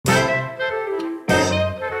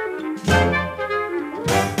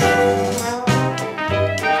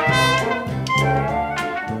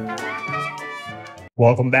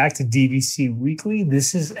Welcome back to DVC Weekly.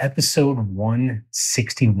 This is episode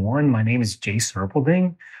 161. My name is Jay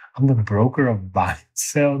Serpelding. I'm the broker of Buy and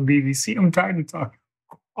Sell DVC. I'm trying to talk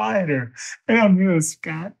quieter. And I'm here with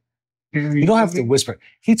Scott. You don't have to whisper.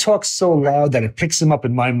 He talks so loud that it picks him up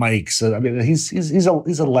in my mic. So I mean, he's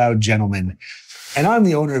a loud gentleman. And I'm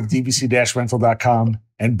the owner of DVC-Rental.com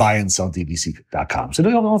and BuyandSellDVC.com. So you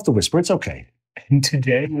don't have to whisper. It's okay. And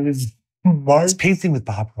today is March. It's Painting with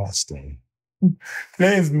Bob Ross Day.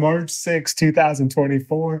 Today is March 6,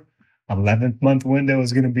 2024. 11th month window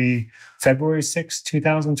is going to be February 6,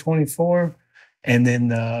 2024. And then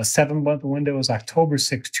the 7th month window is October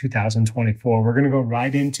 6, 2024. We're going to go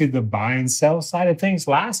right into the buy and sell side of things.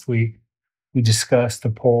 Last week, we discussed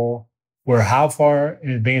the poll where how far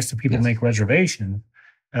in advance do people make reservations.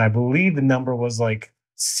 And I believe the number was like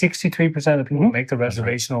 63% of people make the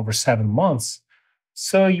reservation over 7 months.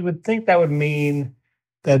 So you would think that would mean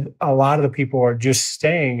that a lot of the people are just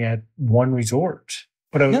staying at one resort.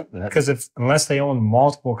 But because unless they own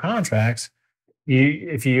multiple contracts,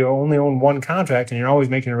 if you only own one contract and you're always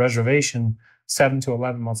making a reservation 7 to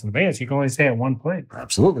 11 months in advance, you can only stay at one place.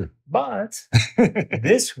 Absolutely. But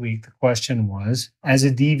this week, the question was, as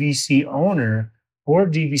a DVC owner or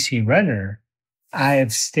DVC renter, I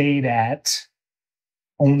have stayed at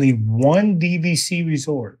only one DVC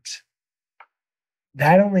resort.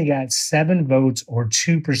 That only got 7 votes or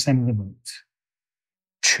 2% of the votes.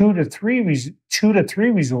 2 to 3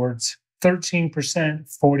 resorts,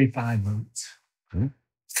 13%, 45 votes.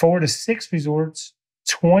 4 to 6 resorts,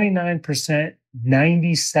 29%,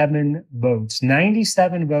 97 votes.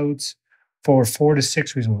 97 votes for 4 to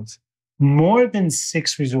 6 resorts. More than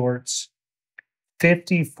 6 resorts,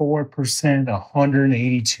 54%,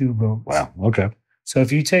 182 votes. Wow, okay. So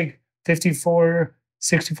if you take 54,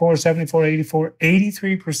 64, 74, 84,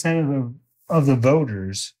 83% of the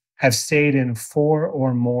voters have stayed in 4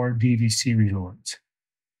 or more DVC resorts.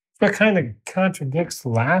 That kind of contradicts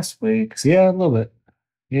last week's. Yeah, a little bit.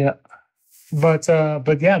 Yeah. But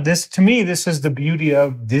yeah, this is the beauty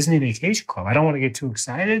of Disney Vacation Club. I don't want to get too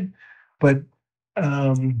excited, but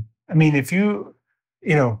I mean, if you're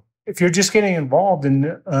just getting involved and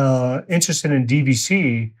interested in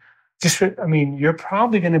DVC, you're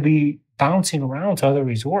probably going to be bouncing around to other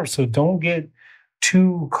resorts. So don't get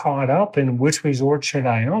too caught up in which resort should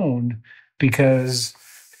I own, because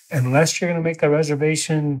unless you're going to make the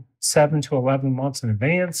reservation 7 to 11 months in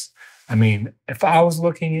advance, I mean, if I was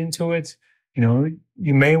looking into it,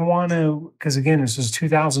 you may want to, because again, this is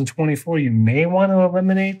 2024, you may want to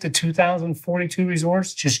eliminate the 2042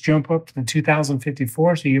 resorts, just jump up to the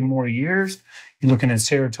 2054 so you have more years. You're looking at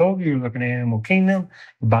Saratoga, you're looking at Animal Kingdom,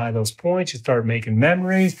 you buy those points, you start making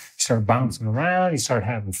memories, you start bouncing around, you start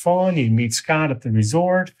having fun, you meet Scott at the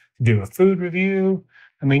resort, you do a food review.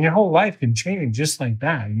 I mean, your whole life can change just like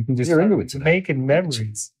that. You can just start making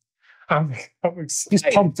memories. I'm excited. He's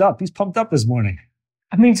pumped up. He's pumped up this morning.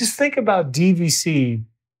 I mean, just think about DVC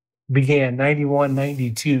began 91,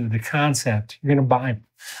 92, the concept. You're going to buy them.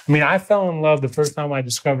 I mean, I fell in love the first time I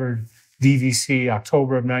discovered DVC,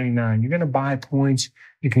 October of 99. You're going to buy points.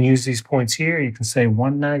 You can use these points here. You can stay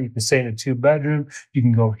one night. You can stay in a 2-bedroom. You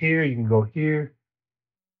can go here. You can go here.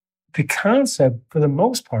 The concept, for the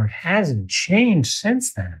most part, hasn't changed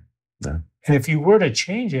since then. No. And if you were to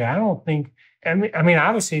change it, I don't think, I mean,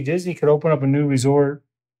 obviously Disney could open up a new resort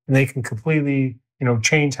and they can completely,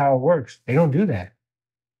 change how it works. They don't do that.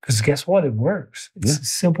 Because guess what? It works. It's a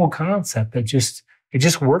simple concept that it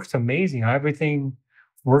just works amazing. Everything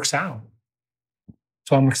works out.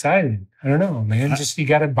 So I'm excited. I don't know, man. You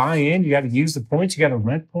got to buy in. You got to use the points. You got to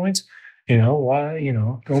rent points.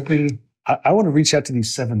 Don't be. I want to reach out to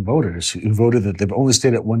these 7 voters who voted that they've only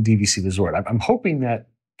stayed at one DVC resort. I'm hoping that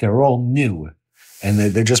they're all new and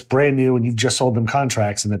they're just brand new and you've just sold them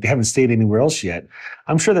contracts and that they haven't stayed anywhere else yet.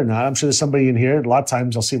 I'm sure they're not. I'm sure there's somebody in here. A lot of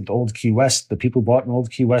times I'll see it with Old Key West. The people who bought in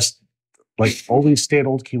Old Key West, always stay at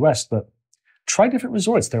Old Key West. But try different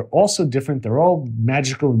resorts. They're all so different. They're all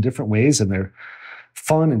magical in different ways and they're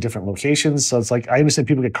fun in different locations. So it's like, I understand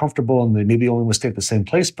people get comfortable and they maybe only want to stay at the same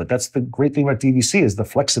place, but that's the great thing about DVC is the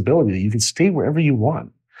flexibility that you can stay wherever you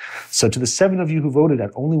want. So to the 7 of you who voted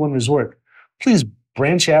at only one resort, please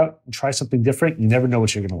branch out and try something different. You never know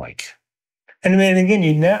what you're going to like. And then again,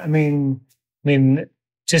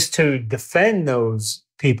 just to defend those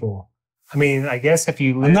people, I guess if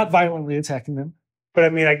you live... I'm not violently attacking them. But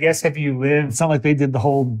I guess if you live... It's not like they did the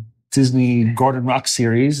whole Disney Garden Rock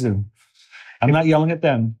series and I'm not yelling at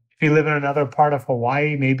them. If you live in another part of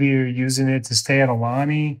Hawaii, maybe you're using it to stay at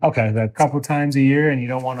Alani a couple times a year and you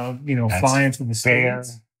don't want to, fly into the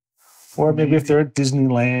States. Or maybe if they're at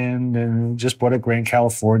Disneyland and just bought at Grand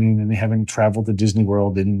California and they haven't traveled to Disney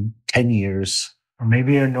World in 10 years. Or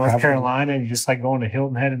maybe you're in North Carolina and you just like going to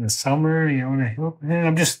Hilton Head in the summer, you know, in a Hilton Head.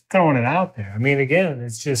 I'm just throwing it out there. I mean, again,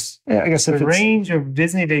 it's just I guess the range of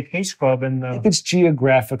Disney Vacation Club and if it's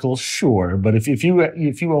geographical, sure. But if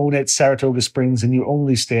you own at Saratoga Springs and you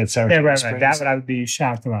only stay at Saratoga Springs, that's what I would be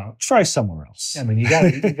shocked about. Try somewhere else. I mean, you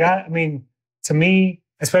got. I mean, to me,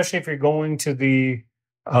 especially if you're going to the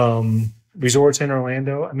resorts in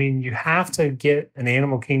Orlando, I mean, you have to get an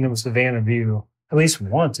Animal Kingdom Savannah view at least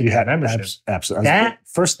once if you have membership. Absolutely. That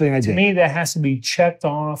first thing I did. To me, that has to be checked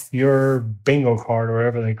off your bingo card or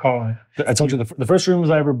whatever they call it. I told you the first rooms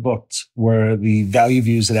I ever booked were the value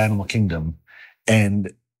views at Animal Kingdom,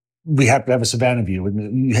 and we have to have a Savannah view.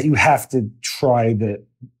 And you have to try that.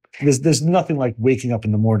 There's nothing like waking up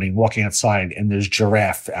in the morning, walking outside, and there's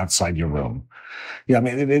giraffe outside your room. Yeah, I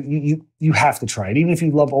mean, you have to try it. Even if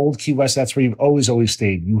you love old Key West, that's where you've always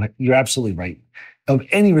stayed. You're absolutely right. Of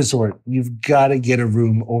any resort, you've got to get a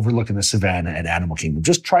room overlooking the Savannah at Animal Kingdom.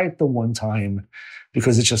 Just try it the one time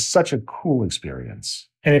because it's just such a cool experience.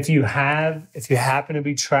 And if you happen to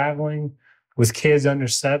be traveling with kids under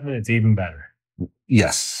 7, it's even better.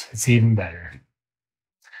 Yes. It's even better.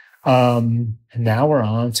 And now we're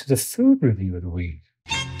on to the food review of the week.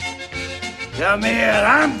 Come here,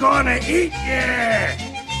 I'm gonna eat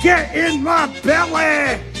you! Get in my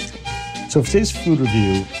belly! So for today's food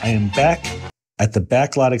review, I am back at the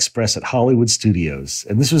Backlot Express at Hollywood Studios.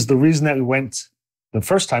 And this was the reason that we went the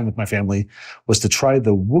first time with my family, was to try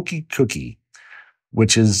the Wookiee cookie,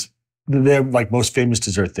 which is their like most famous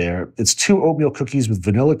dessert there. It's 2 oatmeal cookies with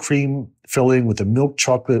vanilla cream filling with a milk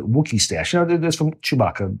chocolate Wookiee stash. You know, this from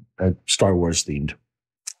Chewbacca, Star Wars themed.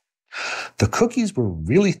 The cookies were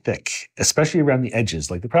really thick, especially around the edges.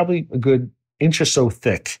 Like they're probably a good inch or so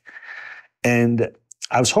thick. And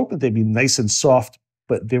I was hoping they'd be nice and soft,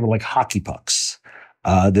 but they were like hockey pucks.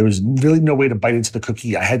 There was really no way to bite into the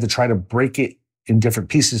cookie. I had to try to break it in different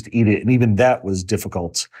pieces to eat it, and even that was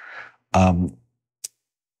difficult.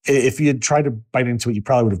 If you had tried to bite into it, you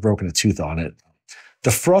probably would have broken a tooth on it.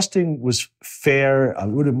 The frosting was fair. It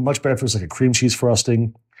would have been much better if it was like a cream cheese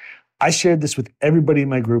frosting. I shared this with everybody in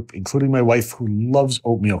my group, including my wife, who loves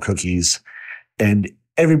oatmeal cookies, and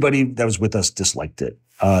everybody that was with us disliked it.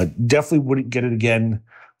 Definitely wouldn't get it again.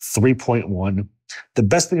 3.1. The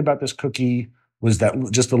best thing about this cookie was that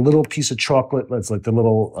just a little piece of chocolate, that's like the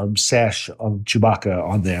little sash of Chewbacca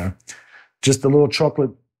on there. Just a little chocolate,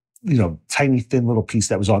 tiny thin little piece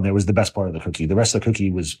that was on there was the best part of the cookie. The rest of the cookie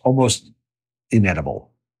was almost inedible.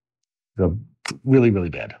 So really, really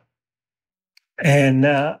bad. And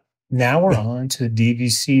now we're on to the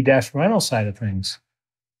DVC-Rental side of things.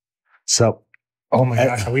 So, oh my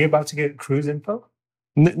gosh, are we about to get cruise info?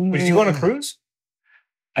 Did you go on a cruise?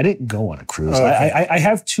 I didn't go on a cruise. Oh, okay. I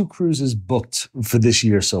have 2 cruises booked for this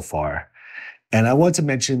year so far. And I want to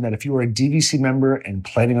mention that if you are a DVC member and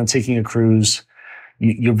planning on taking a cruise,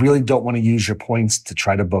 you really don't want to use your points to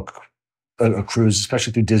try to book a cruise,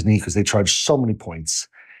 especially through Disney, because they charge so many points.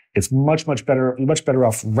 It's much better. You're much better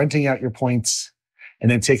off renting out your points and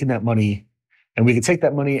then taking that money. And we can take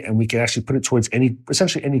that money and we can actually put it towards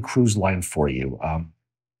essentially any cruise line for you.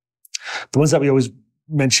 The ones that we always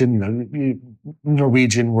mention,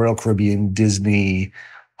 Norwegian, Royal Caribbean, Disney,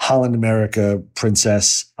 Holland America,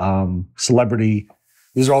 Princess, Celebrity.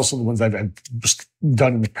 These are also the ones I've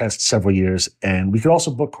done in the past several years. And we could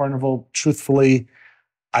also book Carnival. Truthfully,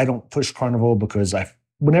 I don't push Carnival because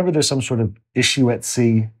whenever there's some sort of issue at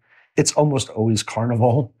sea, it's almost always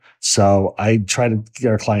Carnival. So I try to get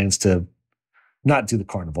our clients to not do the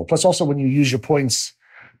Carnival. Plus also when you use your points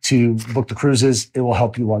to book the cruises, it will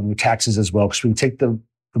help you on your taxes as well. Because we take the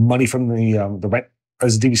money from the rent,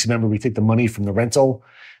 as a DVC member, we take the money from the rental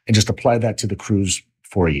and just apply that to the cruise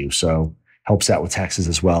for you. So helps out with taxes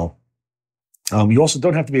as well. You also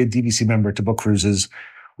don't have to be a DVC member to book cruises.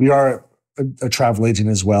 We are a travel agent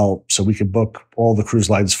as well, so we can book all the cruise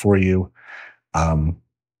lines for you.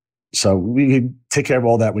 So we can take care of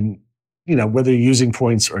all that when, whether you're using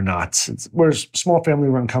points or not. We're a small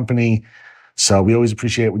family-run company, so we always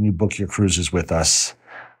appreciate it when you book your cruises with us.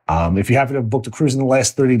 If you happen to have booked a cruise in the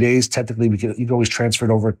last 30 days, technically you can always transfer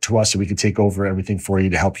it over to us and we can take over everything for you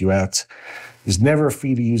to help you out. There's never a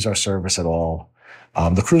fee to use our service at all.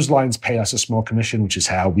 The cruise lines pay us a small commission, which is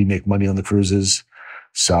how we make money on the cruises.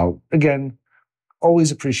 So again,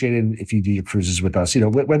 always appreciated if you do your cruises with us.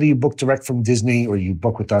 Whether you book direct from Disney or you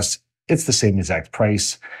book with us, it's the same exact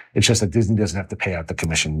price. It's just that Disney doesn't have to pay out the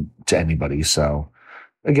commission to anybody. So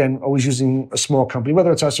again, always using a small company,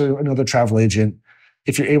 whether it's us or another travel agent,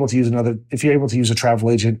 if you're able to use a travel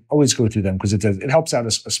agent, always go through them because it helps out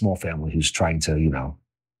a small family who's trying to,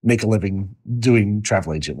 make a living doing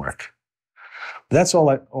travel agent work. But that's all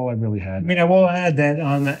I really had. I mean, I will add that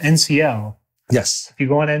on the NCL. Yes. If you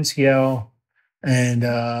go on NCL, and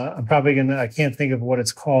I can't think of what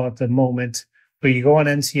it's called at the moment, but you go on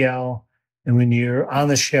NCL, and when you're on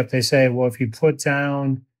the ship, they say, well, if you put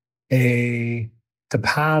down a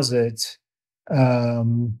deposit,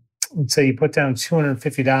 let's say you put down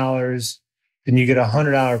 $250, then you get a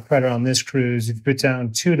 $100 credit on this cruise. If you put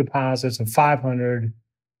down 2 deposits of $500,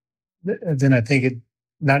 then I think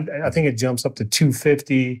it jumps up to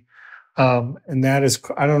 $250. And that is,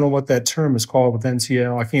 I don't know what that term is called with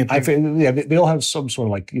NCL. I can't think. They all have some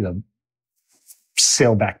sort of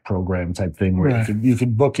sailback program type thing where you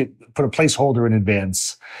can book it, put a placeholder in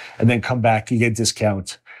advance, and then come back, you get a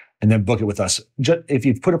discount, and then book it with us. If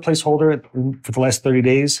you put a placeholder for the last 30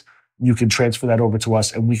 days, you can transfer that over to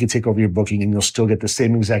us and we can take over your booking and you'll still get the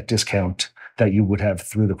same exact discount that you would have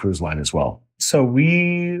through the cruise line as well. So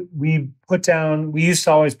we used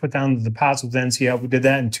to always put down the deposit with NCL. We did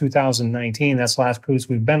that in 2019. That's the last cruise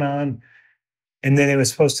we've been on. And then it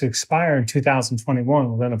was supposed to expire in 2021.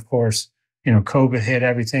 Well, then of course, COVID hit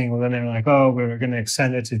everything. Well, then they were like, oh, we're going to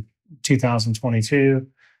extend it to 2022.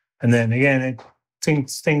 And then again,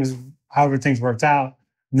 however things worked out.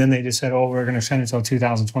 And then they just said, oh, we're going to extend it until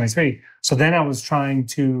 2023. So then I was trying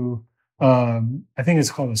to, I think it's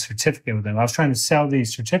called a certificate with them. I was trying to sell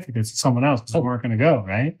these certificates to someone else because they weren't going to go,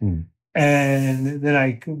 right? Mm. And then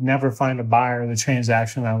I could never find a buyer of the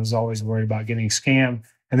transaction. I was always worried about getting scammed.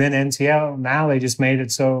 And then NCL, now they just made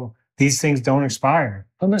it so these things don't expire.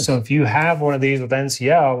 Oh, nice. So if you have one of these with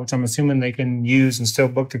NCL, which I'm assuming they can use and still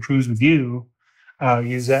book the cruise with you,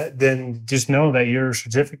 use that, then just know that your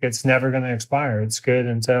certificate's never going to expire. It's good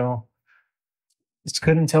until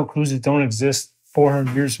cruises don't exist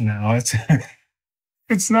 400 years from now.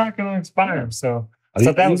 It's not going to expire. So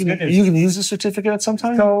that was good. Are you going to use the certificate at some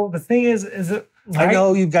time? So the thing is I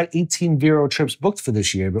know you've got 18 Vero trips booked for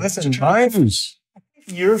this year, but listen,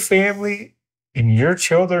 your family and your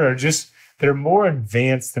children are they're more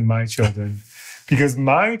advanced than my children because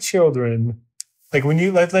my children, like when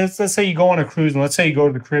you let's say you go on a cruise and let's say you go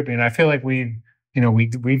to the Caribbean, I feel like we've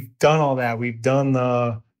done all that. We've done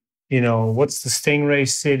the, what's the Stingray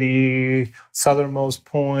City, Southernmost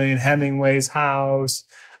Point, Hemingway's house,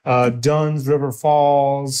 Dunn's River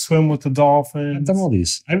Falls, swim with the dolphins. I've done all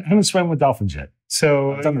these. I haven't swam with dolphins yet.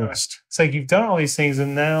 So I've done the rest. It's like you've done all these things,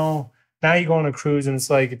 and now you go on a cruise, and it's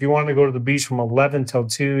like if you want to go to the beach from 11 till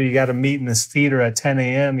 2, you got to meet in this theater at 10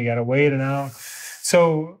 a.m. You got to wait an hour.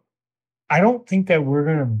 So I don't think that we're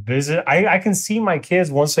going to visit. I can see my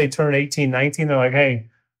kids once they turn 18, 19, they're like, hey,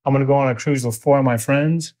 I'm going to go on a cruise with 4 of my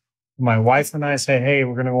friends. My wife and I say, hey,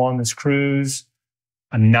 we're going to go on this cruise,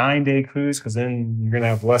 a 9-day cruise, because then you're going to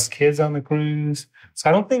have less kids on the cruise. So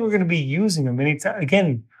I don't think we're going to be using them anytime.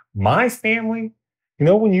 Again, my family,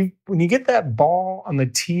 when you get that ball on the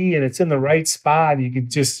tee and it's in the right spot, you could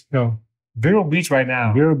just, Vero Beach right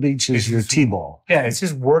now. Vero Beach is your T-ball. Yeah, it's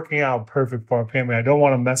just working out perfect for our family. I don't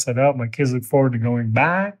want to mess it up. My kids look forward to going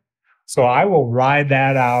back. So I will ride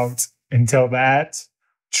that out until that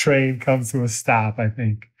train comes to a stop, I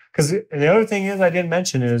think. Because the other thing is I didn't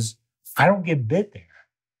mention is I don't get bit there.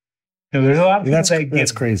 There's a lot of people that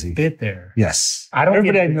get crazy. Bit there. Yes.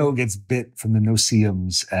 Everybody I know gets bit from the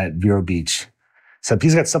no-see-ums at Vero Beach. Except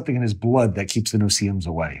he's got something in his blood that keeps the no-see-ums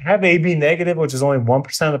away. I have AB negative, which is only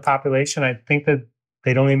 1% of the population. I think that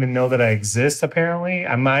they don't even know that I exist, apparently.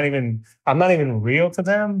 I'm not even real to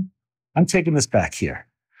them. I'm taking this back here.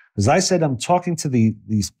 As I said, I'm talking to the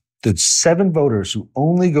 7 voters who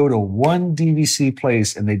only go to one DVC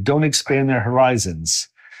place and they don't expand their horizons.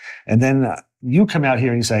 And then you come out here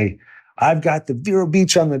and you say, I've got the Vero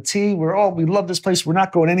Beach on the tee. We love this place. We're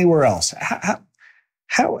not going anywhere else.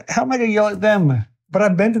 How am I going to yell at them? But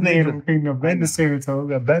I've been to the I've been to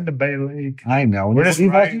Saratoga, I've been to Bay Lake. I know.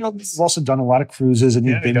 You've also done a lot of cruises, and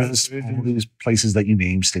you've been to all these places that you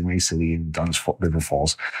named, Stingray City and Dunn's River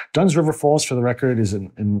Falls. Dunn's River Falls, for the record, is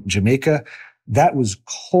in Jamaica. That was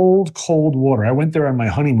cold, cold water. I went there on my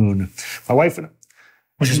honeymoon. My wife and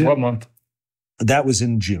Which is what month? That was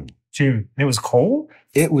in June. June. It was cold?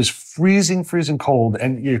 It was freezing, freezing cold.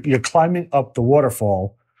 And you're climbing up the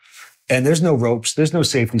waterfall. And there's no ropes, there's no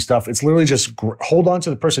safety stuff. It's literally just hold on to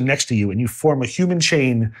the person next to you and you form a human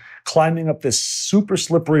chain climbing up this super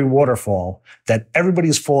slippery waterfall that everybody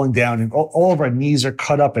is falling down and all of our knees are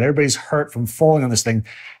cut up and everybody's hurt from falling on this thing.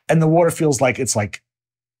 And the water feels like it's like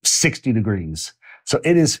 60 degrees. So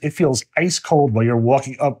it feels ice cold while you're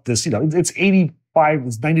walking up this, it's 85,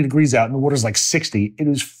 it's 90 degrees out and the water's like 60. It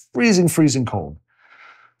is freezing, freezing cold.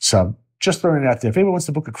 So just throwing it out there. If anyone wants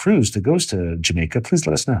to book a cruise that goes to Jamaica, please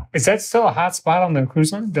let us know. Is that still a hot spot on the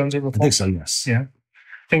cruise line? I think so, yes. Yeah.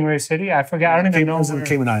 Stingray City? I forgot. I don't even know. It was in the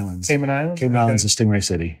Cayman Islands. Cayman Islands? Cayman Islands is Stingray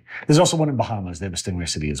City. There's also one in Bahamas. They have a Stingray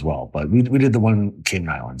City as well. But we did the one in Cayman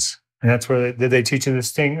Islands. And that's where did they teach you the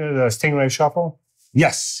Stingray shuffle?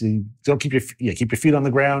 Yes. You don't keep your feet on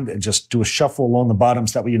the ground and just do a shuffle along the bottom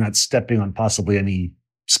so that way you're not stepping on possibly any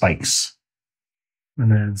spikes. And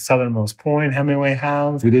then Southernmost Point, Hemingway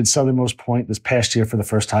House. We did Southernmost Point this past year for the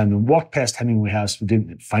first time and walked past Hemingway House. We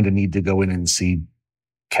didn't find a need to go in and see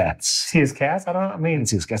cats. See his cats? I mean,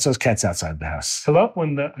 see his cats. Those cats outside the house. I love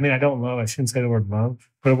I don't love, I shouldn't say the word love,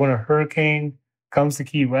 but when a hurricane comes to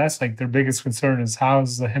Key West, like their biggest concern is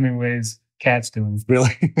how's the Hemingway's cats doing?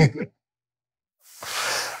 Really?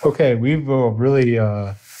 Okay, we've really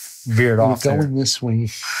veered off We're there. going this way.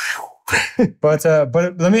 But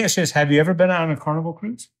let me ask you this. Have you ever been on a Carnival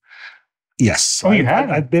cruise? Yes. Oh, you have?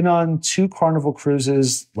 I've been on 2 Carnival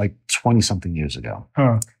cruises like 20-something years ago.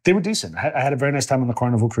 Huh. They were decent. I had a very nice time on the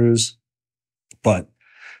Carnival cruise, but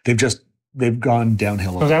they've gone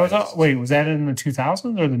downhill. So that was that in the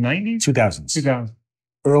 2000s or the 90s? 2000s. 2000s.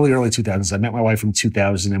 Early 2000s. I met my wife in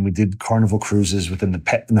 2000 and we did Carnival cruises in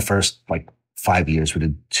the first like 5 years. We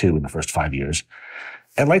did 2 in the first 5 years.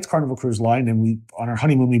 I liked Carnival Cruise Line, and on our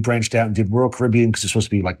honeymoon, we branched out and did Royal Caribbean because it's supposed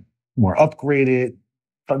to be like more upgraded,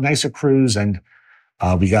 a nicer cruise. And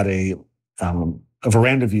we got a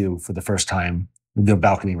veranda view for the first time, the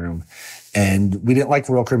balcony room. And we didn't like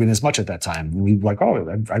Royal Caribbean as much at that time. And we were like,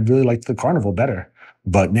 I really liked the Carnival better.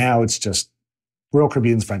 But now it's just Royal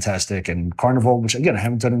Caribbean's fantastic. And Carnival, which again, I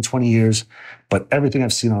haven't done in 20 years, but everything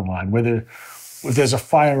I've seen online, if there's a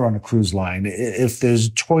fire on a cruise line, if there's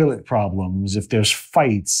toilet problems, if there's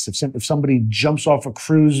fights, if somebody jumps off a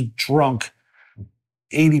cruise drunk,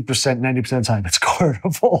 80%, 90% of the time, it's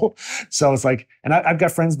Carnival. So it's like, and I've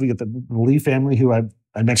got friends, we got the Lee family who I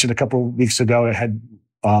mentioned a couple of weeks ago. I had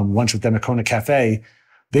lunch with them at Kona Cafe.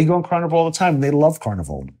 They go on Carnival all the time and they love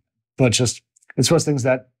Carnival. But just, it's one of those things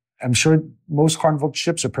that I'm sure most Carnival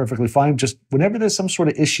ships are perfectly fine. Just whenever there's some sort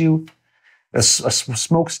of issue, a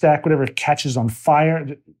smokestack, whatever, catches on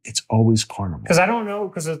fire, it's always Carnival. Because I don't know,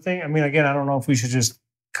 because the thing, I mean, again, I don't know if we should just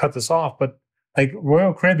cut this off, but like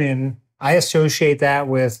Royal Caribbean, I associate that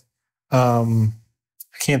with, I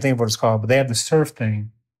can't think of what it's called, but they have the surf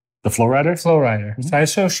thing. The Flow Rider? Flow Rider. Mm-hmm. So I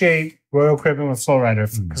associate Royal Caribbean with Flow Rider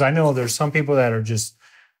because I know there's some people that are just,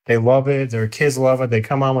 they love it, their kids love it, they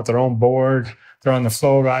come on with their own board, they're on the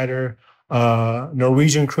Flow Rider.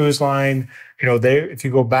 Norwegian Cruise Line, if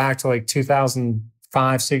you go back to like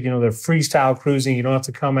 2005, 2006, they're freestyle cruising. You don't have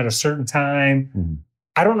to come at a certain time. Mm-hmm.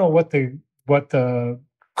 I don't know what the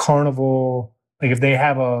Carnival, like if they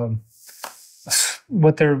have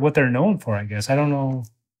what they're known for. I guess I don't know.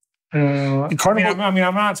 Carnival. I'm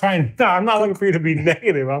not trying. No, I'm not looking for you to be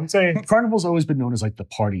negative. I'm saying Carnival's always been known as like the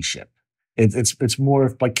party ship. It's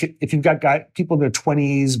more like if you've got people in their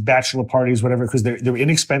 20s, bachelor parties, whatever, because they're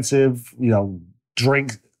inexpensive,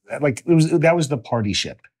 drink, like that was the party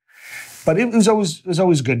ship. But it was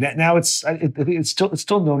always good. Now it's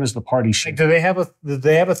still known as the party ship. Like, do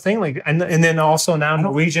they have a thing like and then also now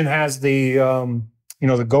Norwegian has the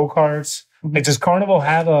the go-karts. Mm-hmm. Like does Carnival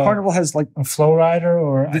have Carnival has like a flow rider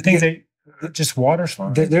or I think they just water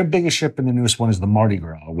slides? Their biggest ship and the newest one is the Mardi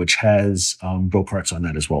Gras, which has go-karts on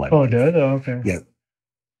that as well. Oh, it does? Oh, okay.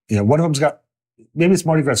 Yeah. One of them's got, maybe it's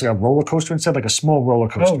Mardi Gras, it's got a roller coaster instead, like a small roller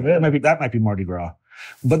coaster. Oh, really? That might be Mardi Gras.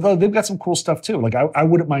 But they've got some cool stuff too. Like I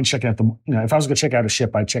wouldn't mind checking out if I was going to check out a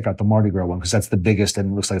ship, I'd check out the Mardi Gras one because that's the biggest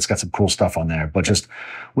and it looks like it's got some cool stuff on there. But just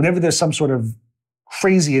whenever there's some sort of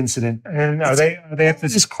crazy incident. And are they up to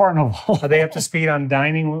this Carnival? Are they up to speed on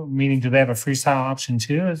dining? Meaning, do they have a freestyle option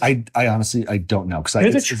too? I honestly don't know because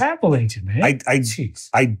you're the travel agent, man.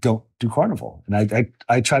 I don't do Carnival, and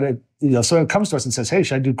I try to someone comes to us and says, "Hey,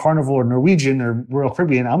 should I do Carnival or Norwegian or Royal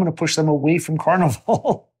Caribbean?" I'm going to push them away from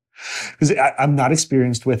Carnival because I'm not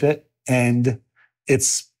experienced with it, and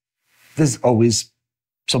there's always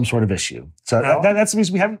some sort of issue. So that's the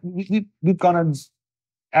reason we've gone on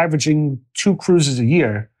averaging 2 cruises a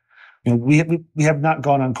year. We have not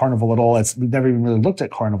gone on Carnival at all. We've never even really looked at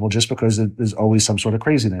Carnival just because there's always some sort of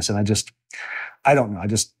craziness. And I don't know.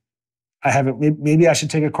 I haven't, maybe I should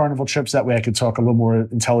take a Carnival trip so that way I could talk a little more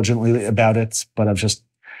intelligently about it. But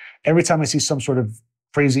every time I see some sort of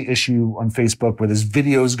crazy issue on Facebook where there's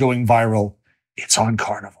videos going viral, it's on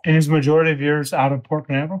Carnival. And is the majority of yours out of Port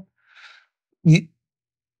Canaveral?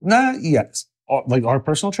 Yes. Like our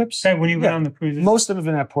personal trips? When you went on the cruises? Most of them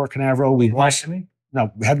have been at Port Canaveral. Miami? No,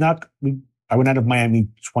 we have not. I went out of Miami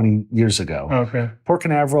 20 years ago. Okay. Port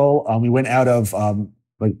Canaveral, we went out of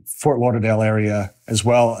like Fort Lauderdale area as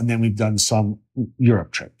well. And then we've done some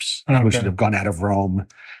Europe trips. Okay. We should have gone out of Rome.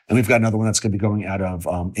 And we've got another one that's going to be going out of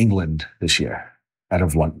England this year, out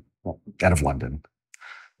of London.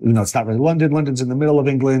 Even though it's not really London. London's in the middle of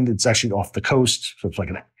England. It's actually off the coast. So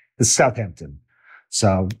it's Southampton.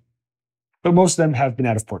 So, but most of them have been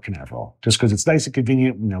out of Port Canaveral just because it's nice and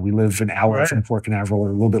convenient. You know, we live an hour from Port Canaveral or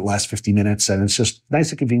a little bit less, 50 minutes. And it's just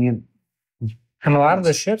nice and convenient. And a lot of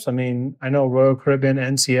the ships, I mean, I know Royal Caribbean,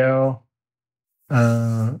 NCL.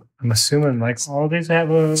 I'm assuming like all these have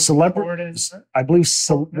a Celebrity. I believe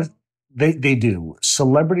they do.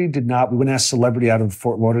 Celebrity did not. We wouldn't ask Celebrity out of the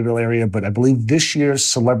Fort Lauderdale area, but I believe this year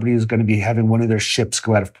Celebrity is going to be having one of their ships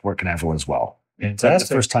go out of Port Canaveral as well. Fantastic. That's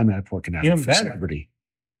the first time out of Port Canaveral Even for better. Celebrity.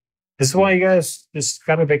 This is why you guys just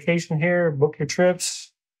got a vacation here, book your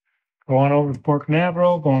trips, go on over to Port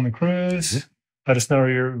Canaveral, go on the cruise. Let us know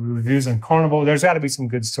your reviews on Carnival. There's got to be some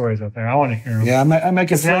good stories out there. I want to hear them. Yeah, I might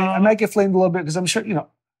get flamed a little bit because I'm sure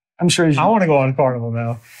I want to go on Carnival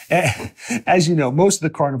now. As you know, most of the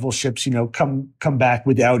Carnival ships, come back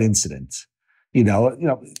without incident.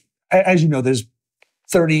 As you know, there's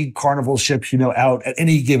 30 Carnival ships, out at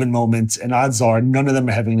any given moment, and odds are none of them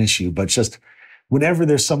are having an issue. But just whenever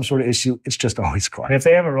there's some sort of issue, it's just always Carnival. And if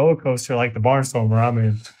they have a roller coaster like the Barnstormer, I'm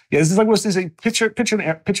in. Yeah, this is like what's this? Picture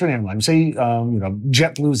an airline. Say,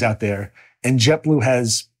 JetBlue's out there, and JetBlue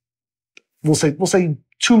has, we'll say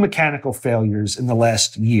 2 mechanical failures in the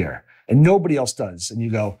last year, and nobody else does. And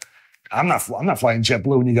you go, I'm not flying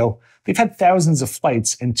JetBlue. And you go, they've had thousands of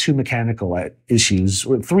flights and 2 mechanical issues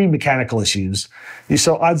or 3 mechanical issues.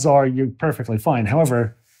 So odds are you're perfectly fine.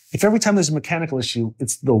 However, if every time there's a mechanical issue,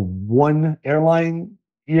 it's the one airline,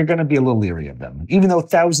 you're going to be a little leery of them. Even though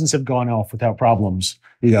thousands have gone off without problems,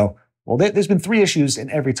 you go, well, there's been 3 issues,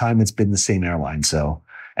 and every time it's been the same airline. So,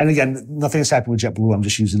 and again, nothing has happened with JetBlue. I'm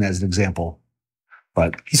just using it as an example.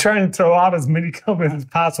 But he's trying to throw out as many companies as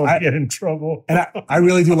possible to get in trouble. And I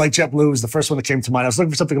really do like JetBlue. It was the first one that came to mind. I was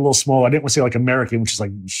looking for something a little smaller. I didn't want to say like American, which is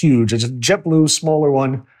like huge. It's just JetBlue, smaller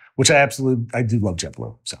one, which I do love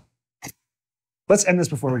JetBlue. So let's end this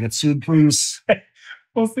before we get sued, please.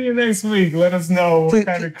 We'll see you next week. Let us know what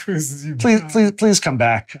kind of cruises you please come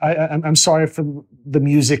back. I'm sorry for the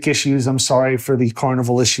music issues. I'm sorry for the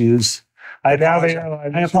Carnival issues. I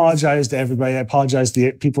apologize to everybody. I apologize to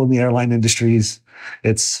the people in the airline industries.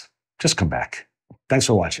 It's just come back. Thanks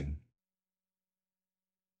for watching.